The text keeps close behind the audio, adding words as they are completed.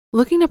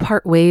Looking to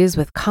part ways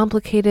with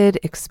complicated,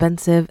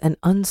 expensive, and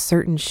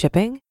uncertain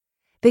shipping?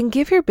 Then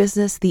give your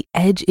business the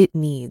edge it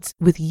needs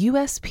with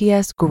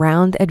USPS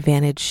Ground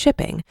Advantage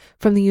shipping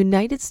from the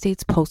United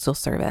States Postal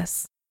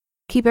Service.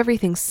 Keep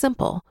everything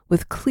simple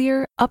with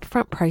clear,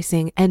 upfront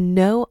pricing and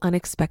no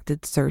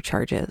unexpected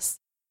surcharges.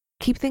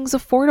 Keep things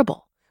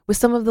affordable with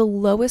some of the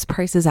lowest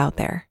prices out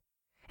there.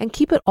 And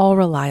keep it all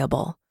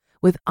reliable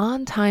with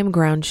on-time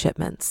ground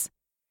shipments.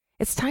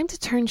 It's time to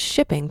turn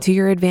shipping to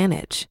your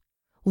advantage.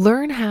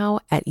 Learn how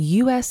at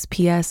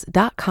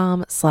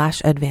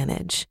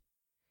USPS.com/advantage.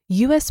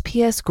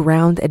 USPS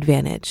Ground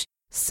Advantage.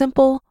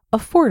 Simple,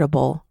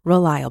 affordable,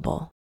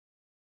 reliable.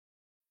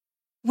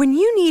 When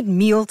you need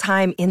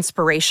mealtime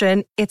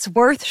inspiration, it's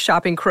worth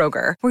shopping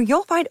Kroger, where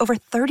you'll find over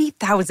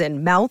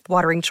 30,000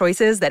 mouth-watering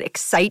choices that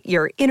excite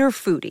your inner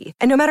foodie.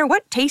 And no matter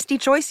what tasty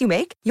choice you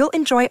make, you'll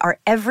enjoy our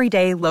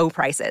everyday low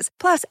prices,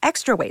 plus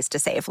extra ways to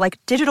save, like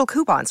digital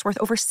coupons worth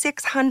over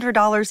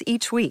 $600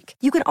 each week.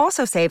 You can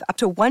also save up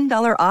to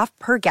 $1 off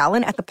per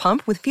gallon at the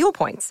pump with fuel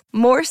points.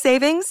 More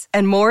savings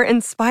and more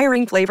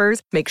inspiring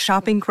flavors make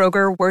shopping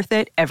Kroger worth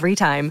it every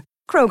time.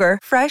 Kroger,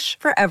 fresh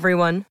for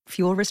everyone.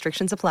 Fuel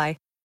restrictions apply.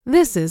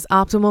 This is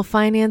Optimal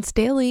Finance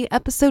Daily,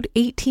 episode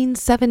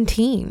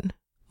 1817,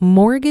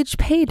 Mortgage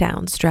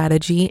Paydown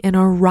Strategy in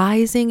a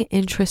Rising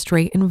Interest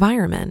Rate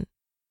Environment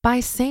by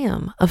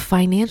Sam of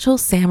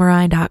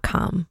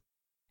FinancialSamurai.com.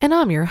 And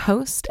I'm your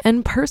host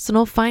and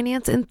personal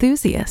finance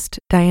enthusiast,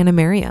 Diana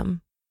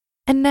Merriam.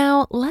 And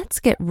now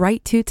let's get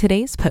right to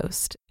today's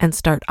post and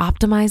start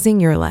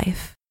optimizing your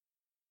life.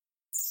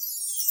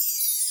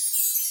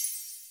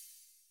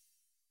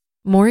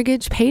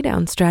 Mortgage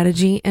Paydown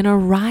Strategy in a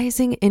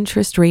Rising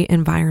Interest Rate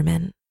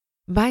Environment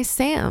by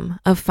Sam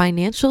of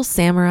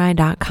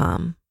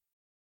FinancialSamurai.com.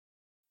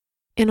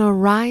 In a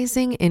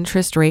rising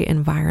interest rate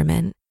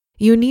environment,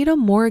 you need a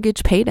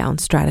mortgage paydown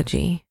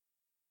strategy.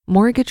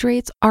 Mortgage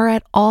rates are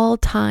at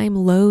all-time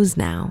lows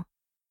now,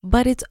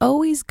 but it's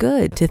always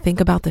good to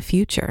think about the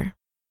future.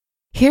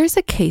 Here's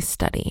a case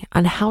study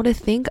on how to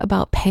think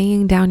about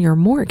paying down your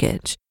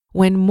mortgage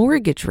when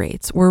mortgage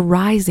rates were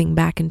rising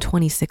back in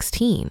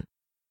 2016.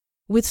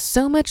 With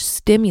so much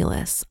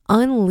stimulus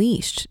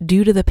unleashed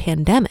due to the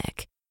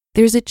pandemic,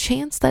 there's a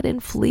chance that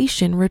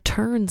inflation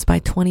returns by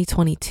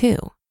 2022.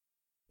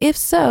 If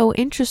so,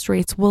 interest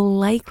rates will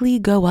likely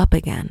go up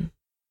again.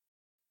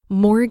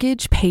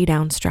 Mortgage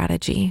paydown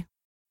strategy.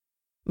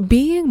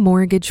 Being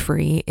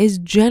mortgage-free is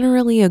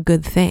generally a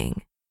good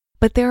thing,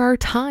 but there are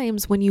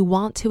times when you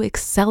want to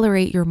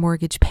accelerate your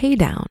mortgage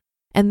paydown,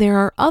 and there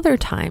are other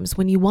times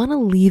when you want to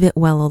leave it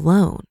well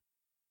alone.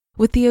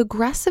 With the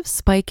aggressive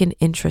spike in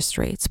interest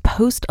rates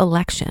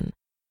post-election,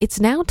 it's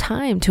now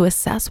time to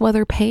assess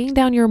whether paying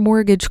down your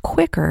mortgage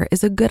quicker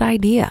is a good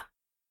idea.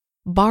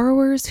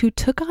 Borrowers who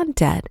took on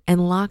debt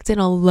and locked in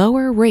a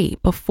lower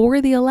rate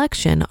before the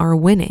election are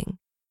winning.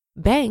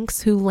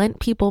 Banks who lent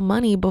people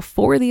money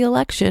before the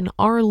election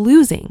are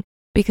losing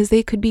because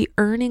they could be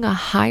earning a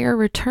higher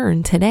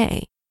return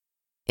today.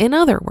 In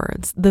other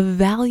words, the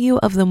value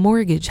of the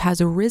mortgage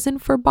has risen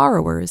for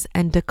borrowers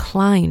and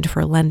declined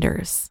for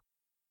lenders.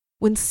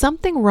 When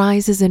something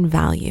rises in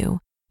value,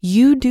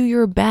 you do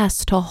your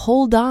best to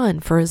hold on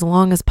for as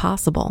long as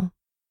possible.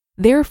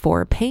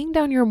 Therefore, paying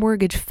down your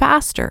mortgage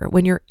faster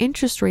when your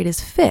interest rate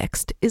is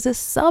fixed is a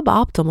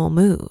suboptimal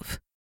move.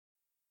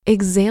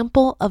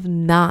 Example of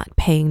not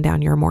paying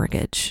down your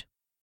mortgage.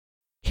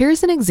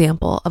 Here's an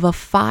example of a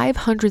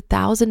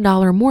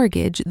 $500,000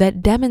 mortgage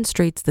that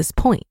demonstrates this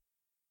point.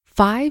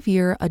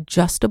 5-year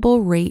adjustable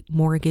rate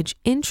mortgage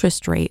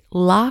interest rate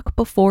lock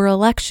before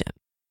election,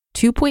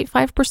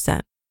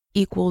 2.5%.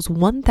 Equals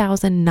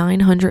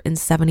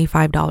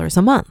 $1,975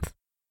 a month.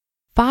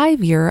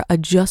 5-year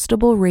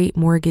adjustable rate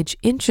mortgage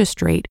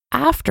interest rate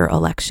after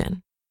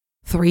election,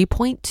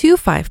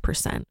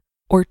 3.25%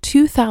 or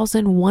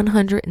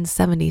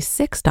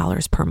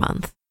 $2,176 per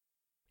month.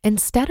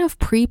 Instead of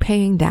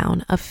prepaying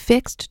down a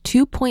fixed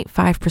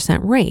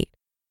 2.5% rate,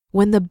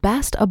 when the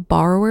best a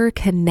borrower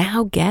can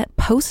now get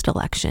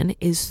post-election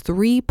is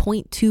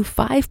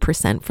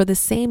 3.25% for the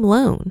same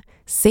loan,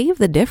 save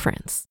the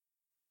difference.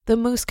 The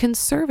most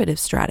conservative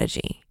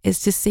strategy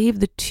is to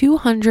save the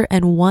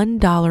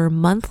 $201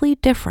 monthly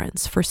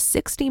difference for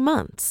 60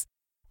 months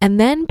and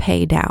then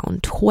pay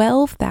down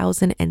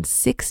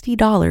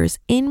 $12,060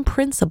 in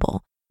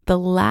principal the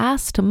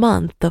last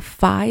month the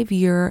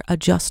 5-year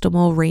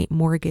adjustable rate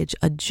mortgage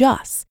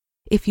adjusts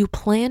if you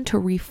plan to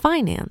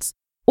refinance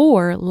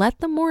or let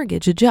the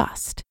mortgage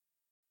adjust.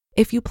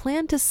 If you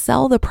plan to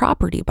sell the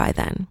property by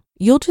then,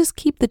 you'll just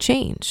keep the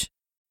change.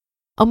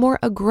 A more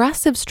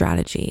aggressive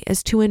strategy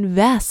is to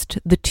invest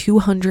the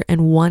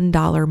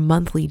 $201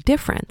 monthly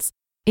difference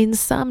in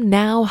some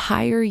now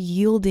higher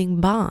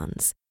yielding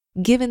bonds,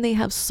 given they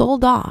have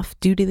sold off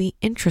due to the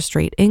interest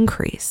rate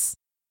increase.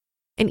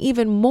 An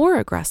even more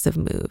aggressive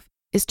move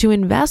is to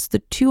invest the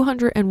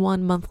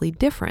 $201 monthly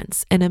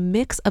difference in a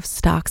mix of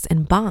stocks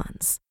and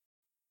bonds.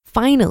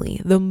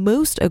 Finally, the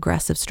most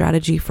aggressive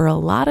strategy for a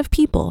lot of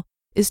people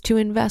is to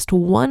invest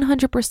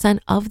 100%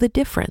 of the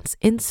difference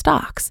in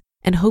stocks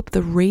and hope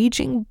the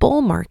raging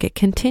bull market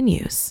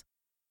continues.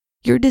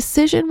 Your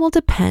decision will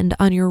depend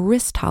on your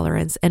risk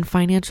tolerance and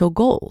financial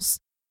goals.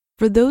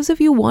 For those of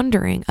you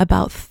wondering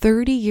about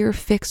 30-year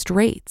fixed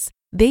rates,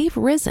 they've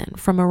risen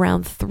from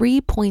around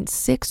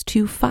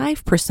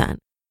 3.625%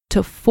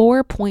 to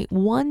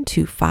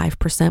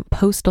 4.125%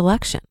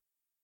 post-election.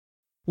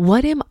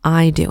 What am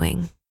I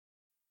doing?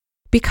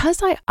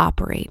 Because I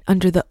operate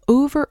under the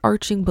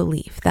overarching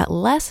belief that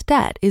less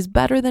debt is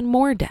better than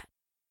more debt,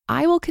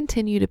 I will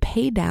continue to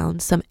pay down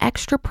some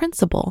extra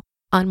principal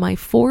on my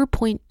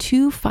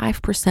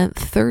 4.25%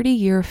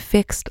 30-year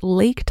fixed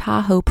Lake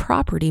Tahoe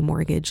property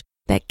mortgage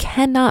that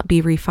cannot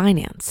be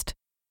refinanced.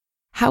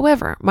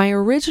 However, my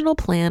original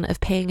plan of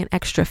paying an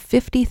extra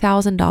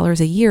 $50,000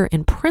 a year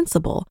in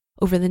principal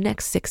over the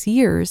next 6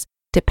 years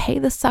to pay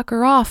the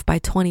sucker off by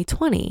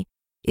 2020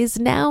 is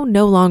now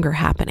no longer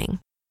happening.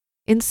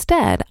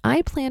 Instead,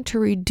 I plan to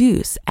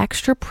reduce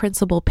extra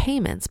principal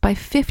payments by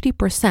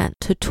 50%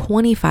 to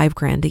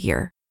 $25,000 a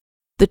year.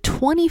 The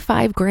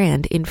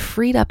 $25,000 in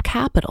freed up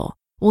capital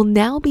will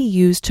now be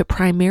used to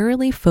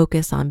primarily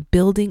focus on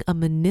building a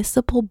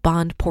municipal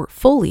bond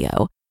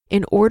portfolio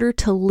in order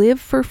to live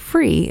for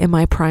free in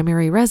my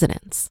primary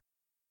residence.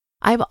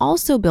 I've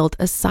also built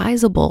a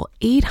sizable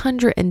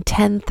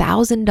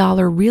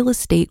 $810,000 real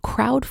estate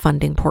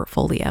crowdfunding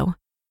portfolio.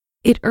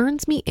 It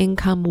earns me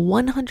income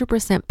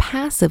 100%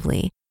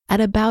 passively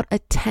at about a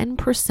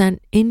 10%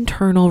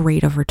 internal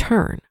rate of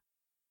return.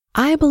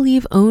 I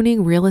believe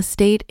owning real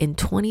estate in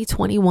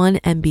 2021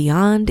 and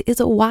beyond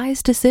is a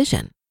wise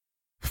decision.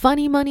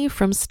 Funny money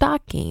from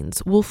stock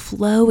gains will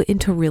flow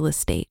into real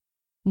estate.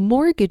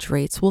 Mortgage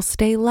rates will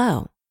stay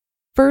low.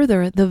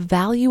 Further, the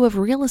value of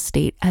real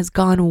estate has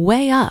gone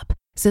way up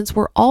since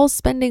we're all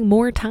spending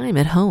more time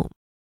at home.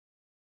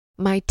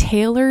 My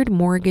tailored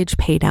mortgage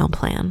paydown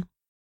plan.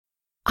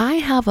 I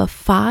have a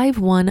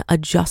 5/1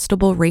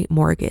 adjustable rate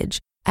mortgage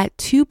at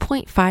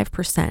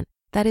 2.5%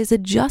 that is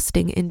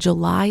adjusting in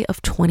July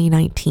of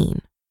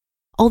 2019.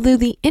 Although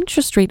the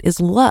interest rate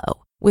is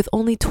low, with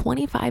only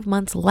 25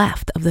 months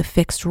left of the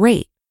fixed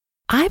rate,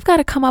 I've got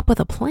to come up with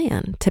a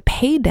plan to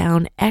pay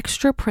down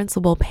extra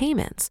principal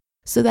payments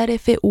so that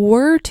if it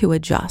were to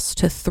adjust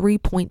to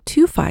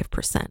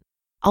 3.25%,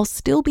 I'll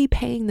still be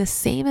paying the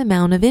same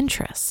amount of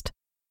interest.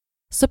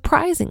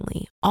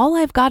 Surprisingly, all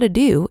I've got to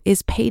do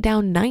is pay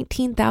down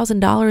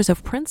 $19,000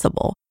 of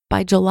principal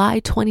by July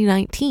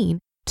 2019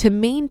 to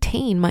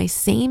maintain my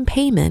same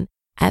payment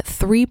at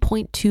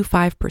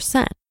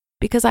 3.25%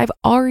 because I've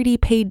already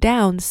paid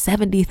down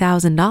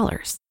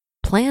 $70,000.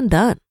 Plan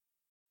done.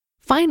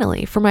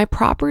 Finally, for my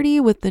property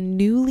with the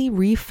newly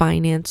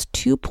refinanced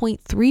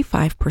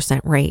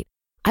 2.35% rate,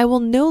 I will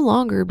no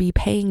longer be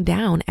paying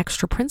down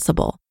extra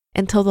principal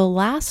until the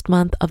last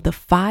month of the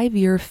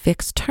 5-year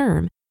fixed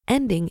term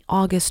ending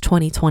August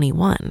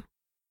 2021.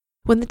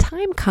 When the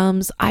time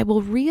comes, I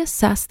will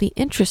reassess the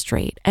interest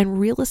rate and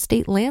real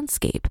estate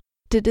landscape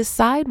to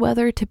decide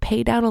whether to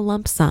pay down a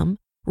lump sum,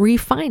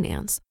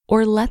 refinance,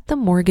 or let the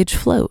mortgage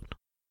float.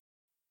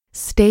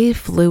 Stay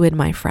fluid,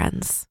 my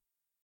friends.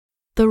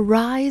 The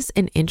rise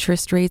in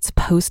interest rates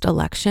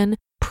post-election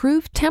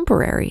proved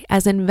temporary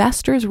as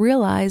investors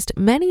realized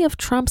many of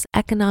Trump's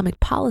economic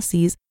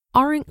policies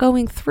aren't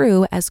going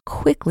through as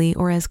quickly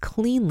or as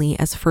cleanly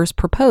as first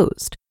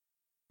proposed.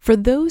 For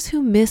those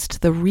who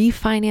missed the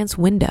refinance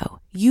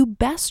window, you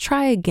best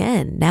try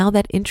again now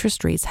that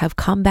interest rates have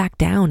come back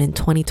down in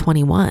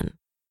 2021.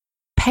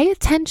 Pay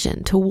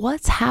attention to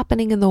what's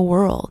happening in the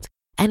world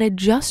and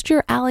adjust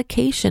your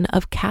allocation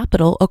of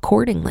capital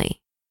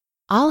accordingly.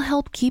 I'll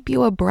help keep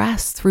you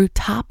abreast through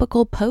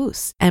topical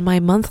posts and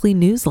my monthly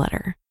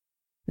newsletter.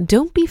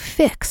 Don't be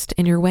fixed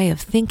in your way of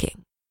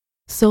thinking.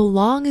 So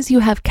long as you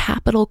have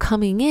capital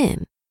coming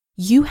in,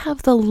 you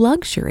have the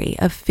luxury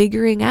of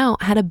figuring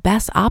out how to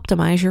best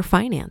optimize your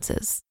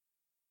finances.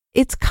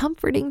 It's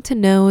comforting to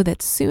know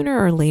that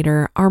sooner or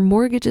later our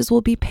mortgages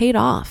will be paid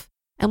off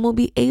and we'll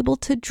be able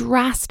to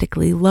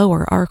drastically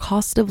lower our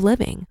cost of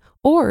living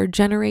or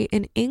generate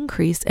an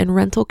increase in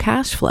rental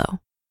cash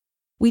flow.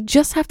 We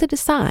just have to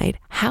decide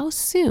how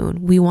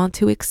soon we want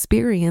to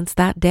experience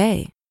that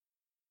day.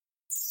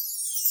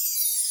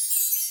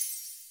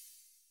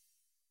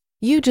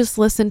 You just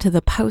listened to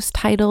the post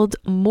titled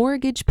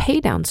Mortgage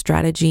Paydown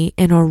Strategy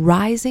in a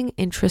Rising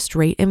Interest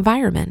Rate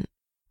Environment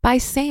by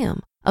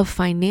Sam of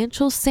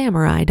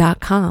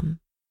FinancialSamurai.com.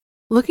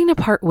 Looking to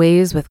part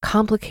ways with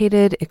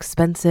complicated,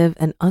 expensive,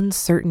 and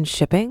uncertain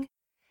shipping?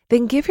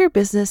 Then give your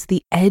business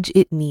the edge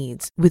it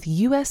needs with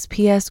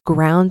USPS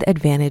Ground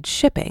Advantage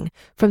shipping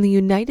from the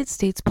United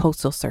States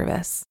Postal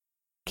Service.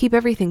 Keep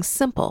everything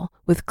simple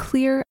with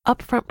clear,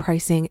 upfront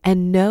pricing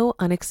and no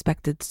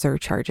unexpected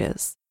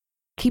surcharges.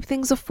 Keep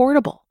things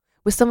affordable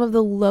with some of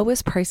the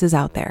lowest prices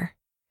out there.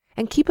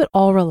 And keep it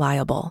all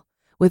reliable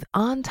with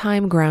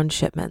on-time ground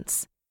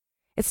shipments.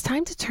 It's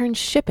time to turn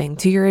shipping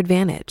to your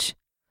advantage.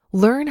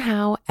 Learn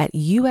how at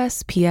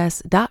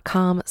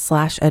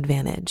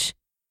USPS.com/advantage.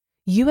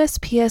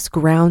 USPS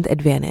Ground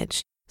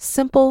Advantage.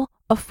 Simple,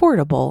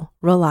 affordable,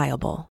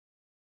 reliable.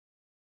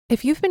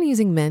 If you've been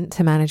using Mint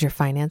to manage your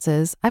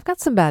finances, I've got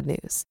some bad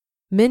news.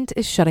 Mint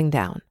is shutting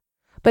down.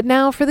 But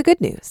now for the good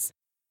news.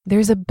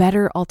 There's a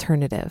better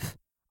alternative.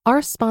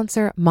 Our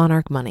sponsor,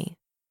 Monarch Money.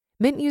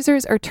 Mint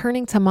users are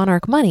turning to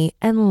Monarch Money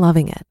and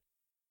loving it.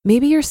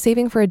 Maybe you're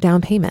saving for a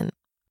down payment,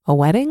 a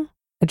wedding,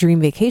 a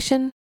dream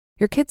vacation,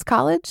 your kid's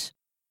college.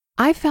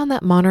 I've found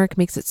that Monarch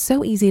makes it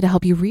so easy to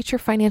help you reach your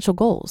financial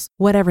goals,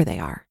 whatever they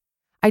are.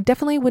 I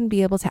definitely wouldn't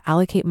be able to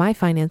allocate my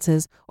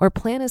finances or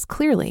plan as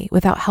clearly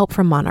without help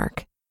from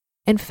Monarch.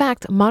 In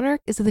fact,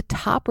 Monarch is the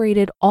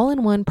top-rated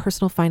all-in-one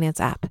personal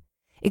finance app.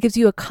 It gives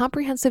you a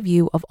comprehensive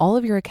view of all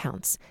of your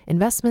accounts,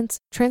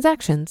 investments,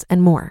 transactions,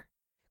 and more.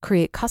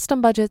 Create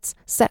custom budgets,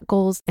 set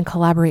goals, and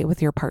collaborate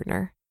with your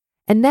partner.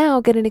 And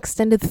now get an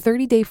extended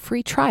 30-day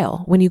free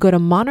trial when you go to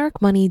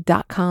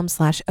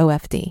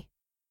monarchmoney.com/OFD.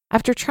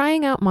 After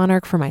trying out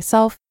Monarch for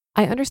myself,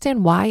 I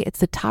understand why it's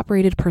the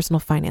top-rated personal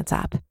finance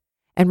app.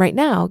 And right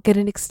now, get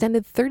an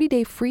extended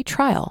 30-day free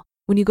trial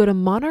when you go to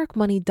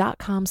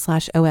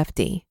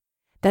monarchmoney.com/OFD.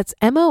 That's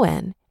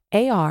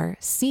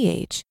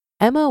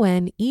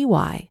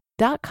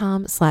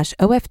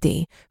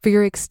monarchmoney.com/OFD for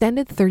your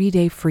extended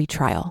 30-day free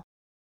trial.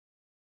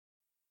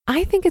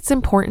 I think it's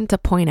important to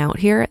point out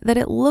here that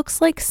it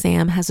looks like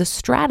Sam has a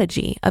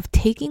strategy of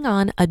taking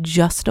on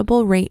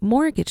adjustable rate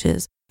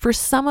mortgages for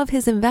some of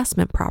his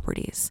investment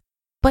properties,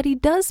 but he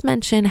does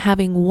mention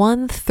having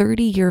one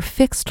 30-year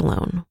fixed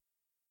loan.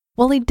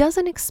 While he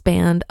doesn't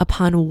expand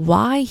upon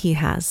why he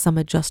has some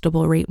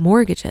adjustable rate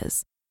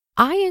mortgages,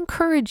 I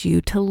encourage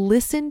you to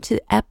listen to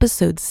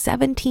episode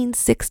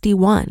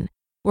 1761,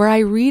 where I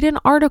read an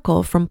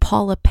article from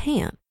Paula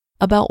Pant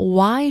about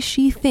why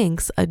she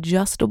thinks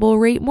adjustable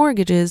rate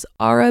mortgages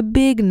are a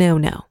big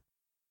no-no.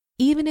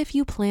 Even if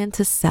you plan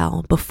to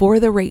sell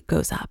before the rate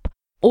goes up,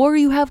 or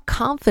you have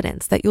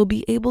confidence that you'll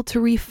be able to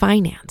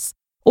refinance,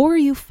 or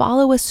you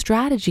follow a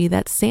strategy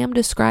that Sam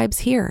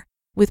describes here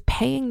with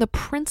paying the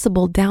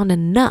principal down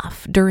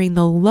enough during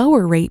the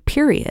lower rate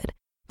period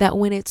that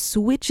when it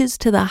switches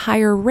to the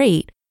higher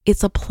rate,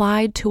 it's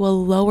applied to a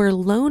lower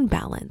loan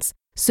balance,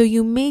 so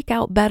you make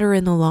out better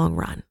in the long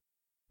run.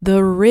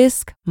 The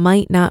risk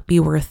might not be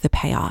worth the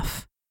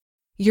payoff.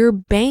 You're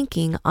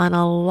banking on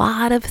a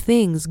lot of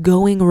things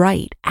going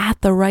right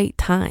at the right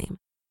time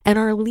and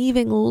are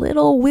leaving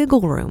little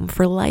wiggle room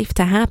for life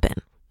to happen,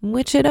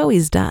 which it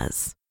always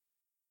does.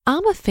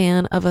 I'm a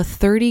fan of a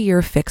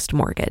 30-year fixed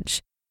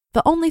mortgage.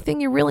 The only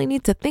thing you really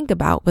need to think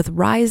about with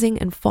rising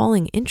and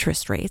falling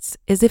interest rates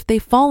is if they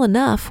fall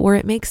enough where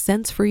it makes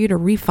sense for you to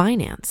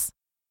refinance.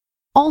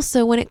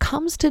 Also, when it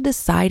comes to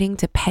deciding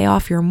to pay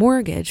off your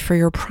mortgage for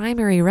your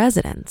primary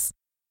residence,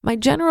 my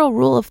general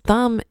rule of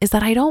thumb is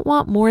that I don't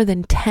want more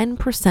than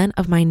 10%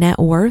 of my net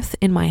worth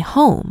in my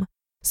home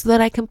so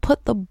that I can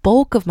put the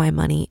bulk of my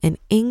money in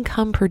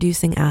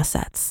income-producing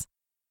assets.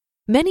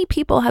 Many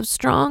people have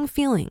strong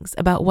feelings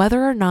about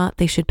whether or not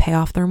they should pay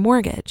off their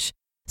mortgage.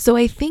 So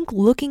I think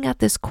looking at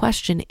this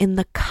question in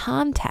the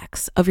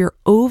context of your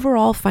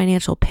overall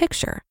financial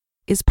picture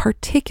is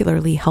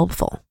particularly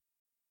helpful.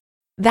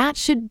 That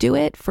should do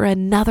it for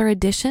another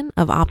edition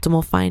of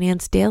Optimal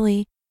Finance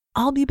Daily.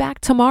 I'll be back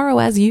tomorrow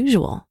as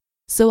usual.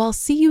 So I'll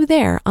see you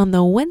there on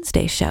the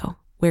Wednesday show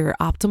where your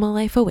optimal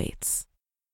life awaits.